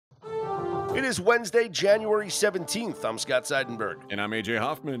It is Wednesday, January 17th. I'm Scott Seidenberg. And I'm AJ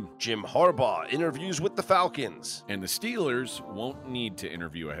Hoffman. Jim Harbaugh interviews with the Falcons. And the Steelers won't need to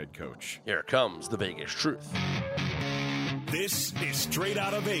interview a head coach. Here comes the Vegas truth. This is Straight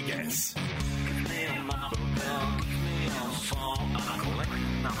Out of Vegas.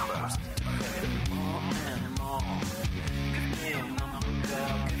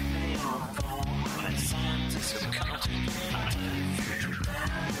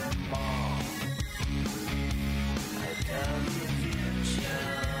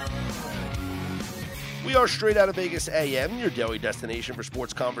 We are Straight Out of Vegas AM, your daily destination for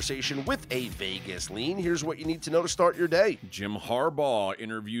sports conversation with a Vegas lean. Here's what you need to know to start your day. Jim Harbaugh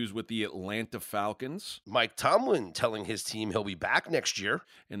interviews with the Atlanta Falcons. Mike Tomlin telling his team he'll be back next year.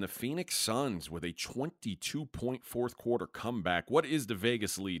 And the Phoenix Suns with a 22-point fourth quarter comeback. What is the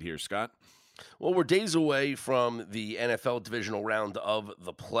Vegas lead here, Scott? Well, we're days away from the NFL divisional round of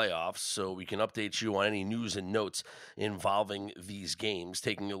the playoffs, so we can update you on any news and notes involving these games.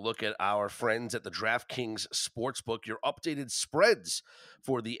 Taking a look at our friends at the DraftKings Sportsbook, your updated spreads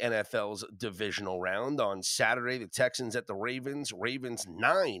for the NFL's divisional round. On Saturday, the Texans at the Ravens. Ravens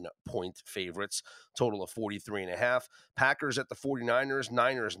 9-point favorites, total of 43.5. Packers at the 49ers.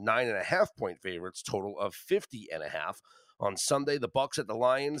 Niners 9.5-point favorites, total of 50.5. On Sunday, the Bucs at the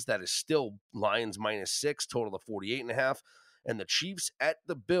Lions. That is still Lions -6, total of 48.5. And the Chiefs at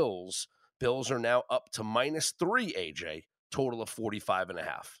the Bills. Bills are now up to -3, AJ, total of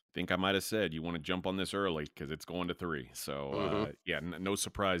 45.5. I think I might have said you want to jump on this early because it's going to 3. So, no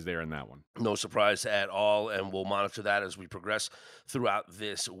surprise there in that one. No surprise at all, and we'll monitor that as we progress throughout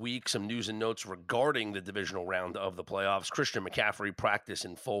this week. Some news and notes regarding the divisional round of the playoffs. Christian McCaffrey practiced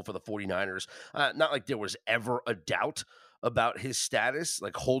in full for the 49ers. Not like there was ever a doubt about his status,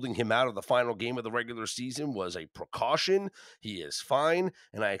 like holding him out of the final game of the regular season was a precaution. He is fine,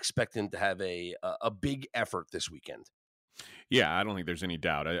 and I expect him to have a big effort this weekend. Yeah, I don't think there's any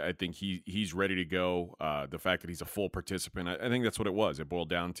doubt. I think he's ready to go. The fact that he's a full participant, I think that's what it was. It boiled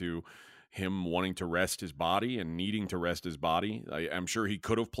down to him wanting to rest his body and needing to rest his body. I'm sure he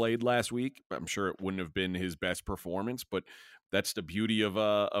could have played last week. I'm sure it wouldn't have been his best performance, but that's the beauty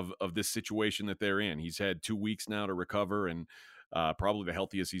of this situation that they're in. He's had 2 weeks now to recover, and probably the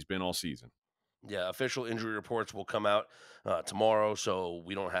healthiest he's been all season. Yeah, official injury reports will come out tomorrow, so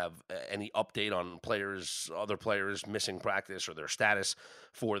we don't have any update on other players missing practice or their status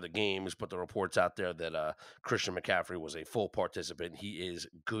for the games, but the report's out there that Christian McCaffrey was a full participant. He is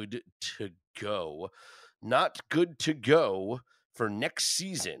good to go. Not good to go for next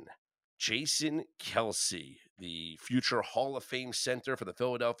season. Jason Kelce, the future Hall of Fame center for the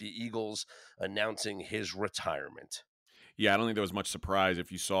Philadelphia Eagles, announcing his retirement. Yeah, I don't think there was much surprise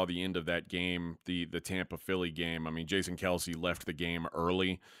if you saw the end of that game, the Tampa-Philly game. I mean, Jason Kelce left the game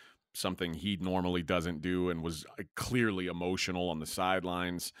early, something he normally doesn't do, and was clearly emotional on the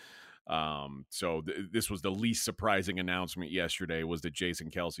sidelines. So this was the least surprising announcement yesterday, was that Jason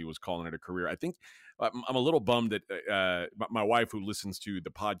Kelce was calling it a career. I think I'm a little bummed that my wife, who listens to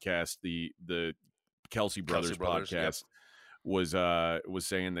the podcast, the Kelce Brothers podcast, yep, was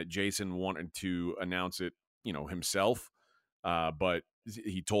saying that Jason wanted to announce it, himself. But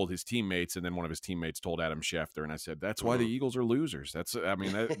he told his teammates, and then one of his teammates told Adam Schefter, and I said, that's why the Eagles are losers.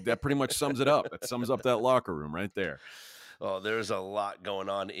 That pretty much sums it up. That sums up that locker room right there. Oh, there's a lot going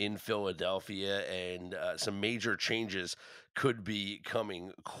on in Philadelphia, and some major changes could be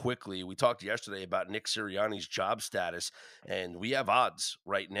coming quickly. We talked yesterday about Nick Sirianni's job status, and we have odds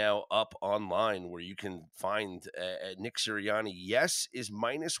right now up online where you can find Nick Sirianni. Yes is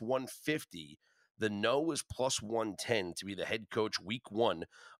 -150. The no is +110 to be the head coach week 1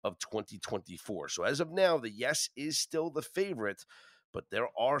 of 2024. So as of now, the yes is still the favorite, but there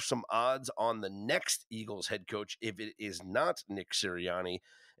are some odds on the next Eagles head coach if it is not Nick Sirianni,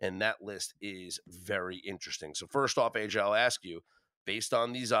 and that list is very interesting. So first off, AJ, I'll ask you, based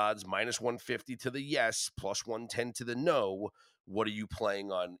on these odds, -150 to the yes, +110 to the no, what are you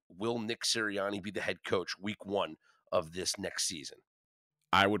playing on? Will Nick Sirianni be the head coach week 1 of this next season?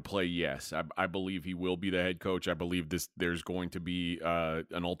 I would play yes. I believe he will be the head coach. I believe there's going to be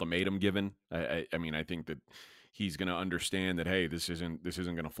an ultimatum given. I mean, I think that he's going to understand that, hey, this isn't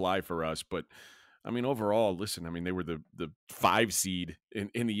going to fly for us. But I mean, overall, listen. I mean, they were the 5 seed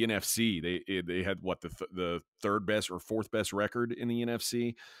in the NFC. They had what, the third best or fourth best record in the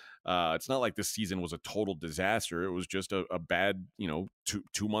NFC. It's not like this season was a total disaster. It was just a bad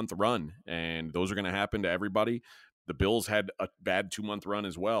 2-month run, and those are going to happen to everybody. The Bills had a bad 2-month run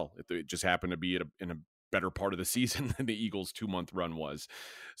as well. It just happened to be in a better part of the season than the Eagles' 2-month run was.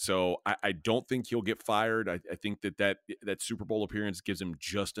 So I don't think he'll get fired. I think that Super Bowl appearance gives him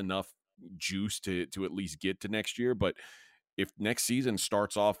just enough juice to at least get to next year. But if next season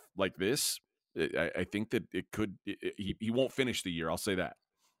starts off like this, I think that he won't finish the year. I'll say that.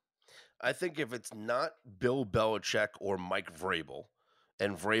 I think if it's not Bill Belichick or Mike Vrabel,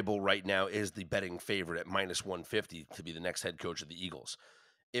 and Vrabel right now is the betting favorite at minus 150 to be the next head coach of the Eagles.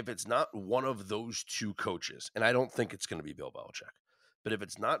 If it's not one of those two coaches, and I don't think it's going to be Bill Belichick, but if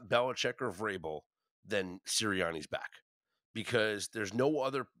it's not Belichick or Vrabel, then Sirianni's back because there's no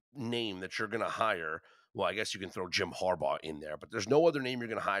other name that you're going to hire. Well, I guess you can throw Jim Harbaugh in there, but there's no other name you're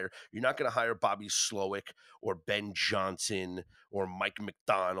going to hire. You're not going to hire Bobby Slowick or Ben Johnson or Mike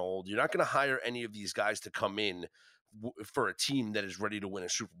McDonald. You're not going to hire any of these guys to come in for a team that is ready to win a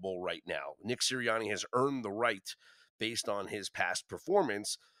Super Bowl right now. Nick Sirianni has earned the right, based on his past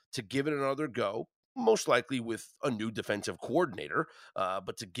performance, to give it another go, most likely with a new defensive coordinator,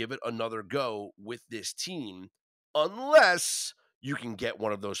 but to give it another go with this team, unless you can get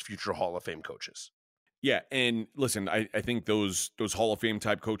one of those future Hall of Fame coaches. Yeah, and listen, I think those Hall of Fame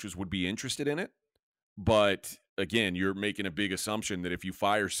type coaches would be interested in it, but again, you're making a big assumption that if you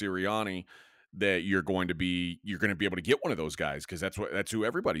fire Sirianni, that you're going to be able to get one of those guys, because that's who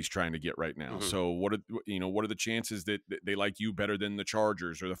everybody's trying to get right now. Mhm. So what are the chances that they like you better than the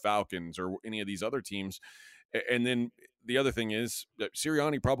Chargers or the Falcons or any of these other teams? And then the other thing is that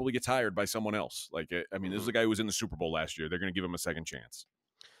Sirianni probably gets hired by someone else. Like, I mean, this is a guy who was in the Super Bowl last year. They're going to give him a second chance.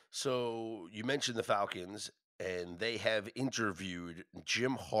 So you mentioned the Falcons, and they have interviewed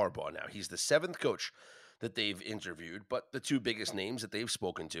Jim Harbaugh. Now, he's the seventh coach that they've interviewed, but the two biggest names that they've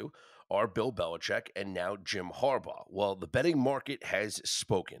spoken to are Bill Belichick and now Jim Harbaugh. Well, the betting market has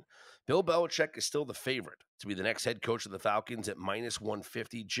spoken. Bill Belichick is still the favorite to be the next head coach of the Falcons at minus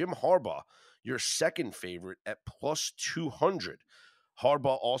 150. Jim Harbaugh, your second favorite at plus 200.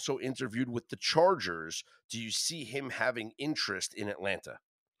 Harbaugh also interviewed with the Chargers. Do you see him having interest in Atlanta?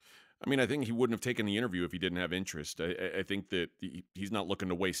 I mean, I think he wouldn't have taken the interview if he didn't have interest. I think that he's not looking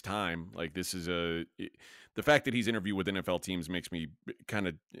to waste time. Like, this is the fact that he's interviewed with NFL teams makes me kind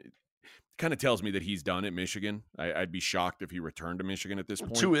of tells me that he's done at Michigan. I'd be shocked if he returned to Michigan at this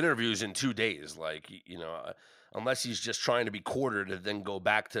point. 2 interviews in 2 days. Like, unless he's just trying to be quartered and then go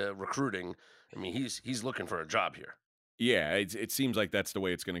back to recruiting. I mean, he's looking for a job here. Yeah, it seems like that's the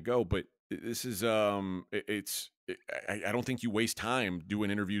way it's going to go. But this is I don't think you waste time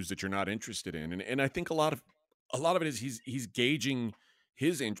doing interviews that you're not interested in, and I think a lot of it is he's gauging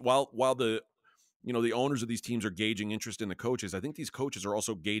his while the the owners of these teams are gauging interest in the coaches. I think these coaches are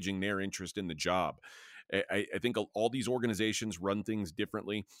also gauging their interest in the job. I think all these organizations run things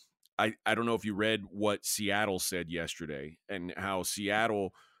differently. I don't know if you read what Seattle said yesterday, and how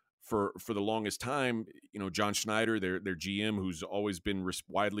Seattle, for the longest time, John Schneider, their GM, who's always been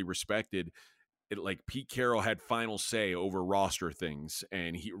widely respected, like Pete Carroll had final say over roster things,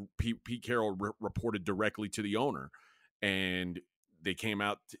 and Pete Carroll reported directly to the owner, and they came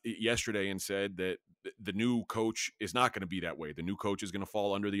out yesterday and said that the new coach is not going to be that way. The new coach is going to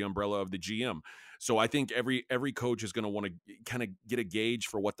fall under the umbrella of the GM. So I think every coach is going to want to kind of get a gauge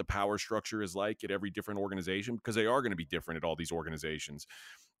for what the power structure is like at every different organization, because they are going to be different at all these organizations.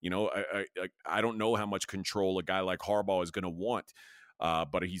 I don't know how much control a guy like Harbaugh is going to want.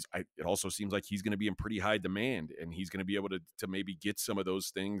 But it also seems like he's going to be in pretty high demand, and he's going to be able to maybe get some of those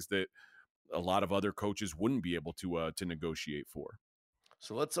things that a lot of other coaches wouldn't be able to negotiate for.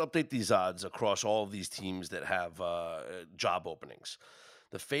 So let's update these odds across all of these teams that have job openings.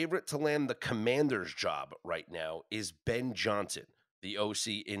 The favorite to land the Commanders' job right now is Ben Johnson, the OC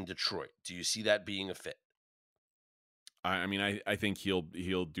in Detroit. Do you see that being a fit? I mean, I think he'll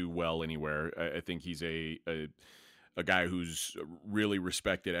do well anywhere. I think he's a guy who's really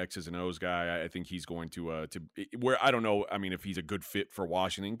respected, X's and O's guy. I think he's going to where, I don't know. I mean, if he's a good fit for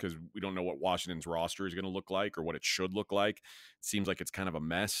Washington, because we don't know what Washington's roster is going to look like or what it should look like. It seems like it's kind of a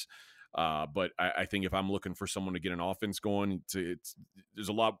mess. But I think if I'm looking for someone to get an offense going, there's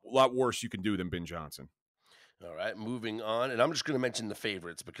a lot worse you can do than Ben Johnson. All right, moving on. And I'm just going to mention the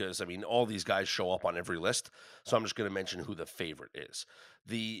favorites because, I mean, all these guys show up on every list. So I'm just going to mention who the favorite is.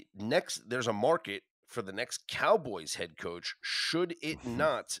 There's a market for the next Cowboys head coach, should it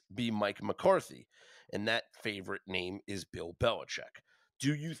not be Mike McCarthy. And that favorite name is Bill Belichick.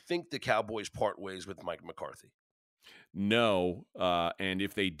 Do you think the Cowboys part ways with Mike McCarthy? No, and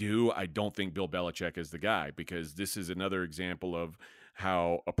if they do, I don't think Bill Belichick is the guy, because this is another example of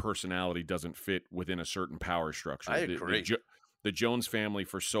how a personality doesn't fit within a certain power structure. I agree. The Jones family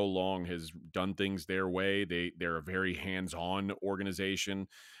for so long has done things their way. They're a very hands-on organization,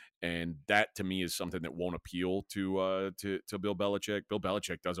 and that to me is something that won't appeal to Bill Belichick. Bill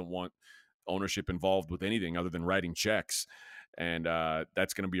Belichick doesn't want ownership involved with anything other than writing checks. And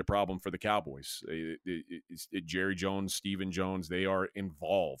that's going to be a problem for the Cowboys. Jerry Jones, Stephen Jones, they are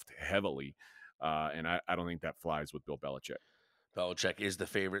involved heavily. And I don't think that flies with Bill Belichick. Belichick is the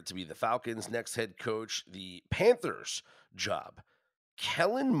favorite to be the Falcons' next head coach. The Panthers' job.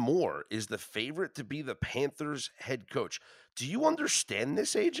 Kellen Moore is the favorite to be the Panthers' head coach. Do you understand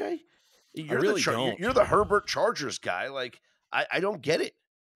this, AJ? I really don't. You're the Herbert Chargers guy. Like, I don't get it.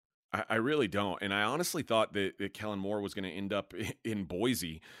 I really don't. And I honestly thought that Kellen Moore was going to end up in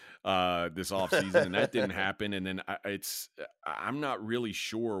Boise this offseason, and that didn't happen. And then I'm not really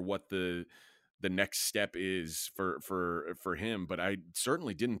sure what the next step is for him, but I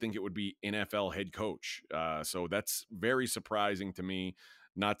certainly didn't think it would be NFL head coach. So that's very surprising to me.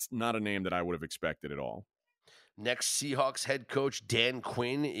 Not a name that I would have expected at all. Next, Seahawks head coach Dan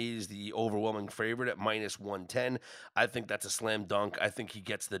Quinn is the overwhelming favorite at -110. I think that's a slam dunk. I think he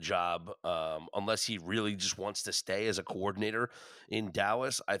gets the job unless he really just wants to stay as a coordinator in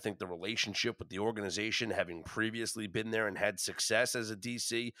Dallas. I think the relationship with the organization, having previously been there and had success as a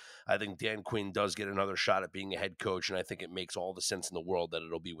DC, I think Dan Quinn does get another shot at being a head coach, and I think it makes all the sense in the world that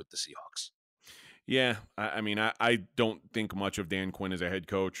it'll be with the Seahawks. Yeah, I mean, I don't think much of Dan Quinn as a head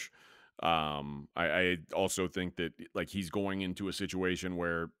coach. I also think that like he's going into a situation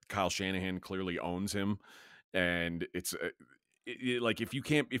where Kyle Shanahan clearly owns him, and it's like if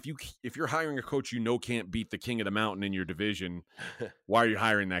you're hiring a coach can't beat the king of the mountain in your division, why are you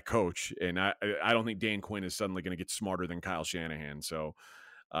hiring that coach? And I don't think Dan Quinn is suddenly going to get smarter than Kyle Shanahan. So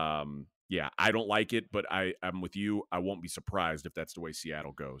yeah, I don't like it, but I'm with you. I won't be surprised if that's the way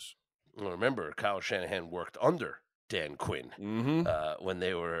Seattle goes. Well, remember, Kyle Shanahan worked under Dan Quinn when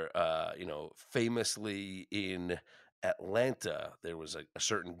they were, famously in Atlanta. There was a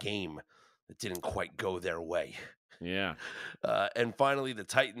certain game that didn't quite go their way. Yeah. And finally, the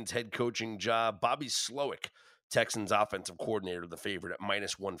Titans head coaching job. Bobby Slowick, Texans offensive coordinator, the favorite at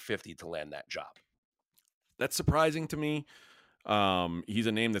 -150 to land that job. That's surprising to me. He's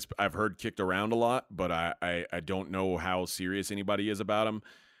a name I've heard kicked around a lot, but I don't know how serious anybody is about him.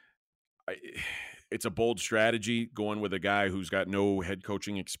 It's a bold strategy going with a guy who's got no head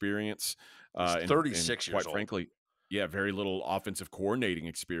coaching experience. He's 36 and years quite old. Frankly, yeah, very little offensive coordinating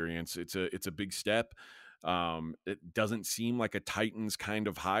experience. It's a big step. It doesn't seem like a Titans kind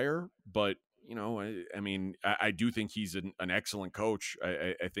of hire, but I mean, I do think he's an excellent coach.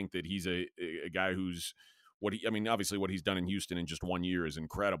 I think that he's a guy who's obviously what he's done in Houston in just 1 year is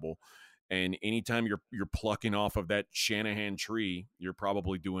incredible. And anytime you're plucking off of that Shanahan tree, you're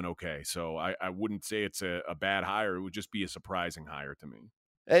probably doing okay. So I wouldn't say it's a bad hire. It would just be a surprising hire to me.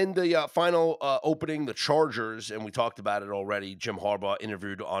 And the final opening, the Chargers, and we talked about it already. Jim Harbaugh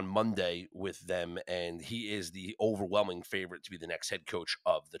interviewed on Monday with them, and he is the overwhelming favorite to be the next head coach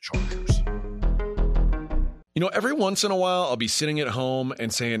of the Chargers. Every once in a while, I'll be sitting at home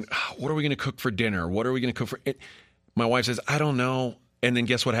and saying, what are we going to cook for dinner? What are we going to cook for it? My wife says, I don't know. And then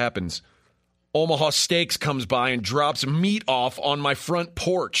guess what happens? Omaha Steaks comes by and drops meat off on my front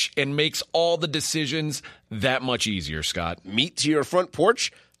porch and makes all the decisions that much easier, Scott. Meat to your front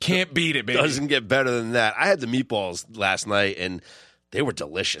porch? Can't beat it, baby. Doesn't get better than that. I had the meatballs last night, and they were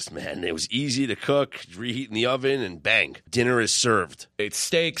delicious, man. It was easy to cook, reheat in the oven, and bang, dinner is served. It's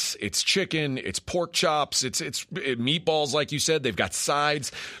steaks, it's chicken, it's pork chops, it's meatballs, like you said. They've got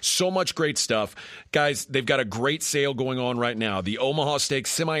sides, so much great stuff. Guys, they've got a great sale going on right now. The Omaha Steaks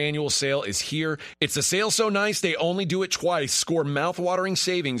semi-annual sale is here. It's a sale so nice, they only do it twice. Score mouth-watering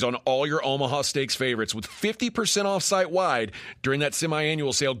savings on all your Omaha Steaks favorites with 50% off site-wide during that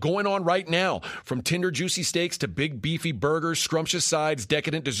semi-annual sale going on right now. From tender, juicy steaks to big, beefy burgers, scrumptious sides,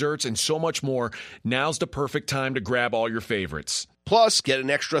 decadent desserts, and so much more. Now's the perfect time to grab all your favorites. Plus, get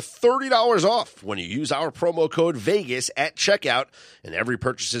an extra $30 off when you use our promo code VEGAS at checkout, and every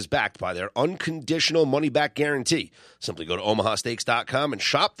purchase is backed by their unconditional money-back guarantee. Simply go to omahasteaks.com and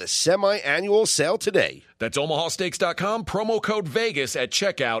shop the semi-annual sale today. That's omahasteaks.com, promo code VEGAS at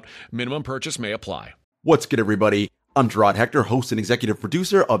checkout. Minimum purchase may apply. What's good, everybody? I'm Gerard Hector, host and executive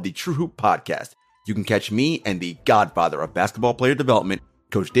producer of the True Hoop Podcast. You can catch me and the godfather of basketball player development,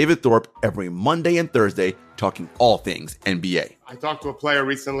 Coach David Thorpe, every Monday and Thursday, talking all things NBA. I talked to a player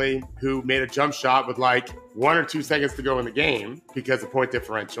recently who made a jump shot with like 1 or 2 seconds to go in the game because of point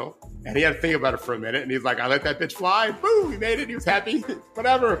differential. And he had to think about it for a minute. And he's like, I let that bitch fly. Boom, he made it. He was happy.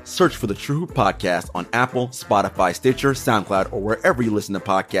 Whatever. Search for the True Hoop Podcast on Apple, Spotify, Stitcher, SoundCloud, or wherever you listen to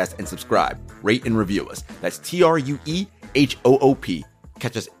podcasts, and subscribe. Rate and review us. That's TRUEHOOP.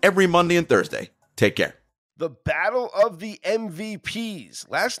 Catch us every Monday and Thursday. Take care. The battle of the MVPs.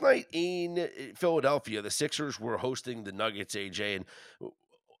 Last night in Philadelphia, the Sixers were hosting the Nuggets, AJ, and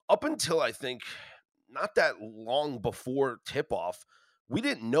up until I think not that long before tip-off, we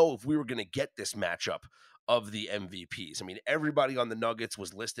didn't know if we were going to get this matchup of the MVPs. I mean, everybody on the Nuggets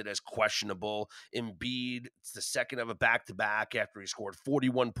was listed as questionable. Embiid, it's the second of a back-to-back after he scored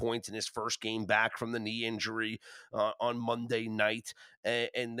 41 points in his first game back from the knee injury on Monday night.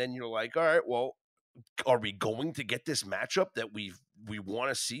 And then you're like, all right, well, are we going to get this matchup that we want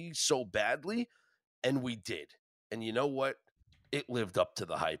to see so badly? And we did. And you know what? It lived up to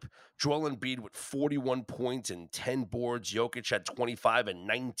the hype. Joel Embiid with 41 points and 10 boards. Jokic had 25 and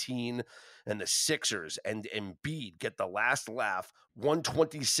 19. And the Sixers and Embiid get the last laugh.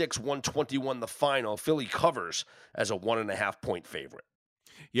 126-121 the final. Philly covers as a 1.5-point favorite.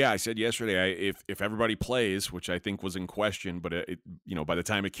 Yeah, I said yesterday, if everybody plays, which I think was in question, but by the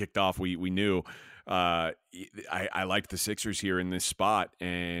time it kicked off, we knew. I liked the Sixers here in this spot,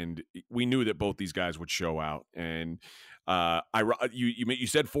 and we knew that both these guys would show out. And you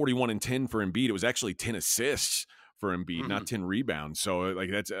said 41 and 10 for Embiid. It was actually 10 assists for Embiid, not 10 rebounds. So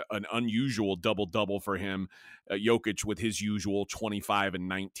like that's an unusual double-double for him. Jokic with his usual 25 and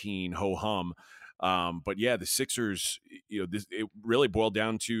 19 ho-hum. But yeah, the Sixers, it really boiled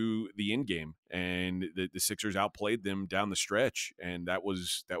down to the end game, and the Sixers outplayed them down the stretch, and that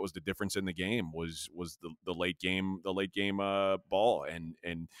was the difference in the game was the late game ball,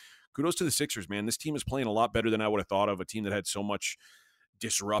 and kudos to the Sixers, man. This team is playing a lot better than I would have thought of. A team that had so much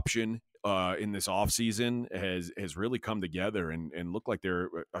disruption in this offseason has really come together and looked like they're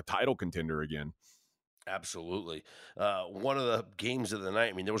a title contender again. Absolutely. One of the games of the night,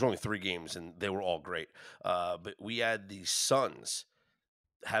 I mean, there was only 3 games, and they were all great. But we had the Suns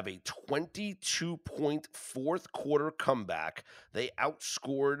have a 22-point fourth quarter comeback. They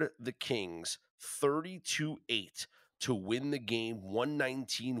outscored the Kings 32-8 to win the game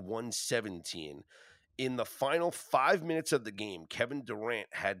 119-117. In the final 5 minutes of the game, Kevin Durant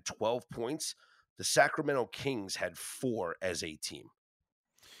had 12 points. The Sacramento Kings had 4 as a team.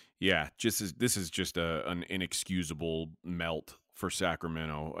 Yeah, this is just an inexcusable melt for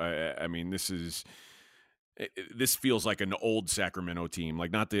Sacramento. I mean, this feels like an old Sacramento team,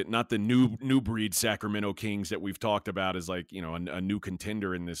 like not the new breed Sacramento Kings that we've talked about as like a new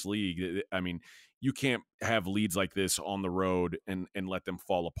contender in this league. I mean, you can't have leads like this on the road and let them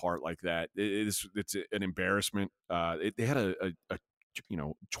fall apart like that. It's an embarrassment. They had a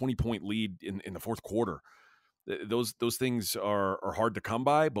 20-point lead in the fourth quarter. Those things are hard to come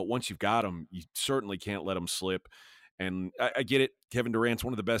by, but once you've got them, you certainly can't let them slip. And I get it. Kevin Durant's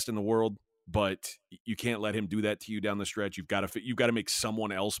one of the best in the world, but you can't let him do that to you down the stretch. You've got to make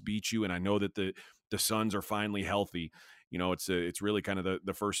someone else beat you. And I know that the Suns are finally healthy. It's really kind of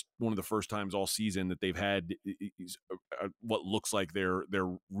one of the first times all season that they've had what looks like their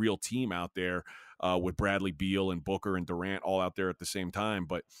real team out there with Bradley Beal and Booker and Durant all out there at the same time.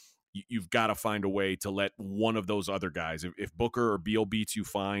 But you've got to find a way to let one of those other guys, if Booker or Beal beats you,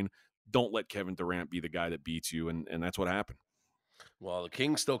 fine. Don't let Kevin Durant be the guy that beats you, and that's what happened. Well, the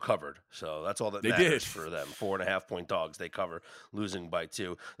Kings still covered, so that's all that matters for them. 4.5-point dogs, they cover, losing by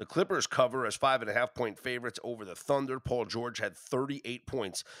 2. The Clippers cover as 5.5-point favorites over the Thunder. Paul George had 38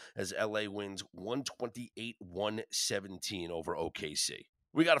 points as LA wins 128-117 over OKC.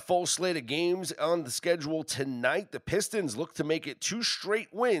 We got a full slate of games on the schedule tonight. The Pistons look to make it 2 straight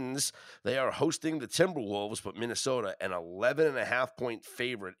wins. They are hosting the Timberwolves, but Minnesota an 11.5-point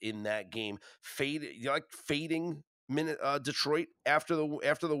favorite in that game. Fading Detroit after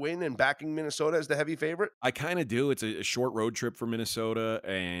the win and backing Minnesota as the heavy favorite? I kind of do. It's a short road trip for Minnesota,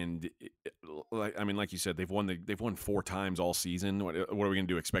 and like you said, they've won 4 times all season. What are we going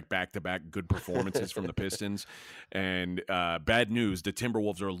to do? Expect back-to-back good performances from the Pistons? And bad news: the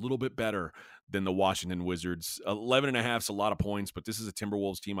Timberwolves are a little bit better than the Washington Wizards. 11.5 is a lot of points, but this is a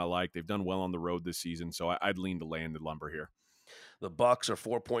Timberwolves team I like. They've done well on the road this season, so I'd lean to lay in the lumber here. The Bucks are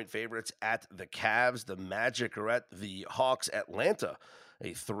 4-point favorites at the Cavs. The Magic are at the Hawks. Atlanta,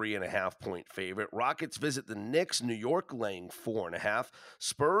 a 3.5-point favorite. Rockets visit the Knicks. New York laying 4.5.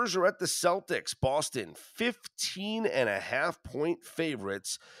 Spurs are at the Celtics. Boston, 15.5-point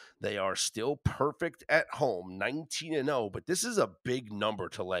favorites. They are still perfect at home, 19-0, but this is a big number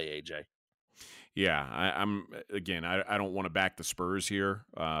to lay, AJ. Yeah, I don't want to back the Spurs here,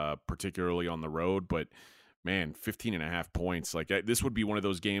 particularly on the road, but man, 15.5 points. Like this would be one of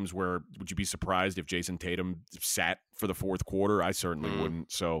those games where would you be surprised if Jason Tatum sat for the fourth quarter? I certainly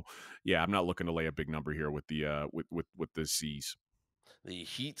wouldn't. So yeah, I'm not looking to lay a big number here with the with the C's. The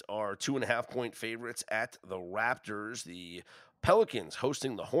Heat are 2.5-point favorites at the Raptors. The Pelicans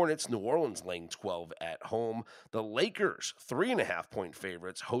hosting the Hornets. New Orleans laying 12 at home. The Lakers 3.5-point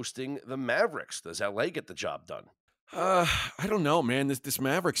favorites hosting the Mavericks. Does LA get the job done? I don't know, man. This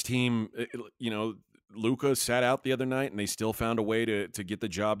Mavericks team, Luka sat out the other night, and they still found a way to get the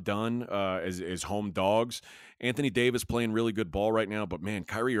job done as home dogs. Anthony Davis playing really good ball right now, but man,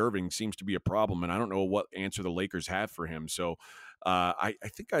 Kyrie Irving seems to be a problem, and I don't know what answer the Lakers have for him. So I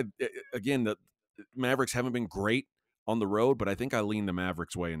think again, the Mavericks haven't been great on the road, but I think I lean the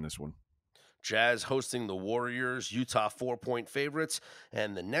Mavericks way in this one. Jazz hosting the Warriors, Utah 4-point favorites,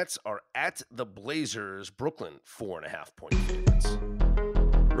 and the Nets are at the Blazers, Brooklyn 4.5-point favorites.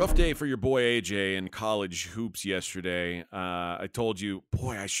 Rough day for your boy AJ in college hoops yesterday. I told you,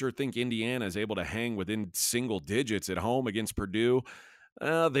 boy, I sure think Indiana is able to hang within single digits at home against Purdue.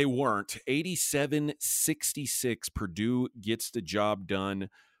 They weren't. 87-66, Purdue gets the job done.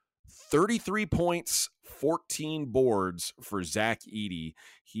 33 points, 14 boards for Zach Edey.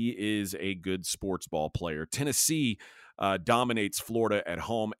 He is a good sports ball player. Tennessee dominates Florida at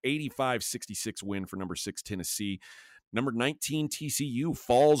home. 85-66 win for number 6 Tennessee. Number 19 TCU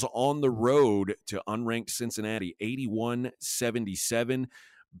falls on the road to unranked Cincinnati, 81-77.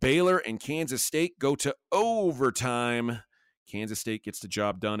 Baylor and Kansas State go to overtime. Kansas State gets the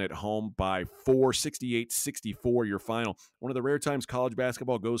job done at home by 4, 68-64, your final. One of the rare times college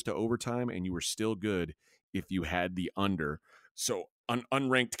basketball goes to overtime, and you were still good if you had the under. So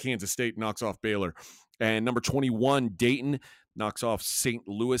unranked Kansas State knocks off Baylor. And number 21, Dayton, knocks off St.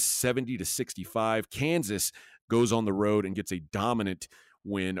 Louis 70-65. Kansas goes on the road and gets a dominant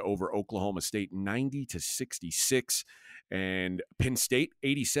win over Oklahoma State 90-66. And Penn State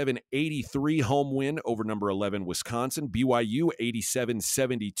 87-83 home win over number 11 Wisconsin. BYU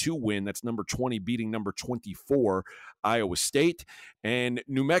 87-72 win. That's number 20 beating number 24 Iowa State. And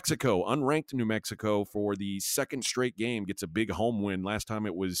New Mexico, unranked New Mexico, for the second straight game gets a big home win. Last time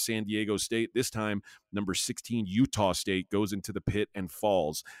it was San Diego State. This time number 16 Utah State goes into the pit and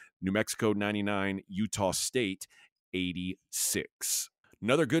falls. New Mexico 99, Utah State 86.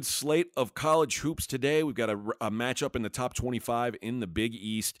 Another good slate of college hoops today. We've got a matchup in the top 25 in the Big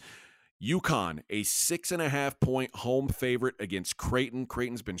East. UConn, a 6.5-point home favorite against Creighton.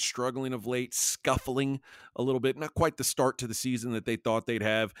 Creighton's been struggling of late, scuffling a little bit. Not quite the start to the season that they thought they'd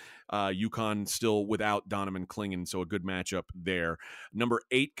have. UConn still without Donovan Clingan, so a good matchup there. Number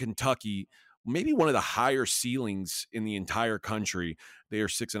 8, Kentucky, maybe one of the higher ceilings in the entire country. They are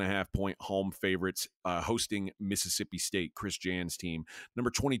 6.5-point home favorites, hosting Mississippi State, Chris Jan's team. Number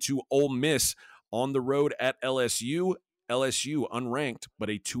 22, Ole Miss on the road at LSU. LSU unranked, but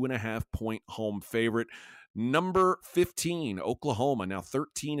a 2.5-point home favorite. Number 15, Oklahoma, now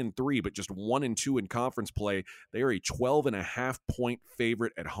 13-3, but just 1-2 in conference play. They are a 12.5-point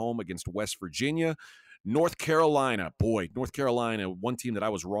favorite at home against West Virginia. North Carolina, one team that I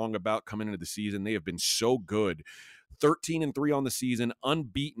was wrong about coming into the season. They have been so good. 13-3 on the season,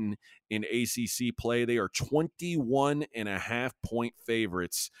 unbeaten in ACC play. They are 21.5-point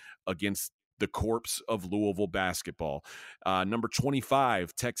favorites against the corpse of Louisville basketball. Number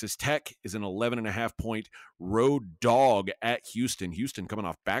 25, Texas Tech, is an 11.5-point road dog at Houston. Houston coming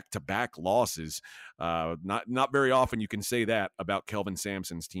off back-to-back losses. Not very often you can say that about Kelvin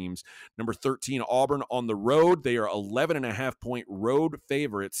Sampson's teams. Number 13, Auburn on the road. They are 11.5-point road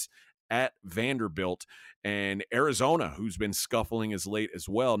favorites at Vanderbilt. And Arizona, who's been scuffling as late as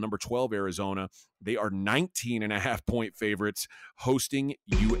well, number 12 Arizona, they are 19.5-point favorites hosting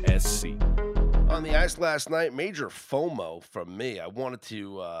USC. On the ice last night, major FOMO from me. I wanted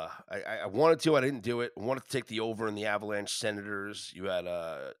to, I didn't do it. I wanted to take the over in the Avalanche Senators. You had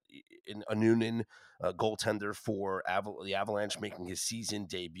a Noonan, goaltender for the Avalanche, making his season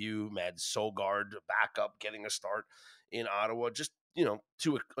debut. Mads Sogard, backup, getting a start in Ottawa. Just,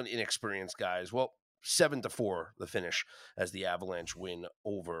 two inexperienced guys. Well, 7-4 the finish as the Avalanche win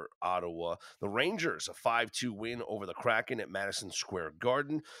over Ottawa. The Rangers, a 5-2 win over the Kraken at Madison Square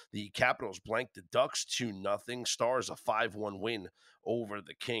Garden. The Capitals blanked the Ducks 2-0. Stars, a 5-1 win over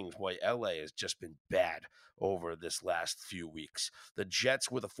the Kings. Boy, LA has just been bad over this last few weeks. The Jets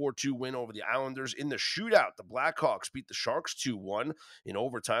with a 4-2 win over the Islanders. In the shootout, the Blackhawks beat the Sharks 2-1. In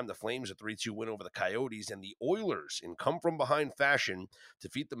overtime, the Flames a 3-2 win over the Coyotes. And the Oilers, in come-from-behind fashion,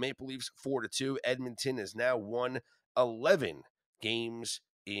 defeat the Maple Leafs 4-2. Edmonton has now won 11 games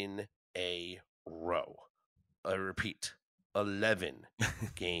in a row. I repeat, 11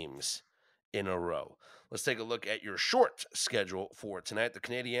 games in a row. Let's take a look at your short schedule for tonight. The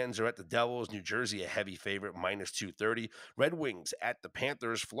Canadiens are at the Devils. New Jersey, a heavy favorite, -230. Red Wings at the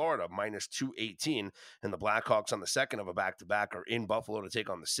Panthers. Florida, -218. And the Blackhawks, on the second of a back-to-back, are in Buffalo to take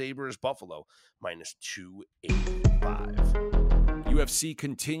on the Sabres. Buffalo, -285. UFC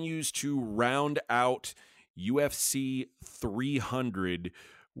continues to round out UFC 300,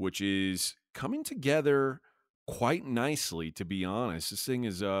 which is coming together quite nicely, to be honest. This thing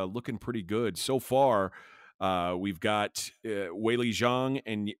is looking pretty good. So far, we've got Weili Zhang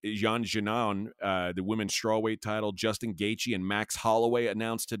and Yan Jinan, the women's strawweight title. Justin Gaethje and Max Holloway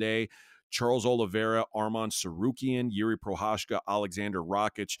announced today. Charles Oliveira, Arman Tsarukyan, Yuri Prochazka, Alexander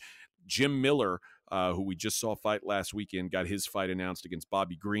Rakic. Jim Miller, who we just saw fight last weekend, got his fight announced against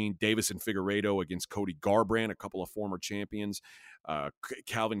Bobby Green. Davison Figueiredo against Cody Garbrandt, a couple of former champions.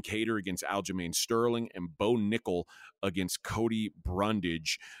 Calvin Kattar against Aljamain Sterling, and Bo Nickel against Cody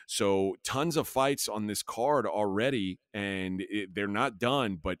Brundage. So tons of fights on this card already, and they're not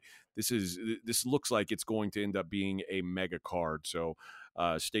done, but this looks like it's going to end up being a mega card. So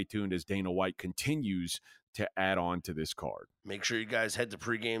stay tuned as Dana White continues to add on to this card. Make sure you guys head to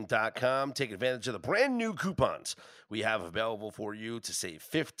pregame.com. Take advantage of the brand new coupons we have available for you to save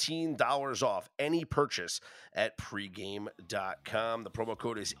 $15 off any purchase at pregame.com. The promo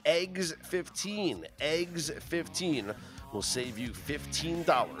code is EGGS15. EGGS15 will save you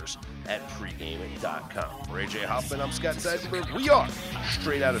 $15 at pregame.com. For AJ Hoffman, I'm Scott Seidenberg. We are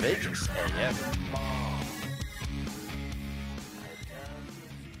Straight Out of Vegas AM.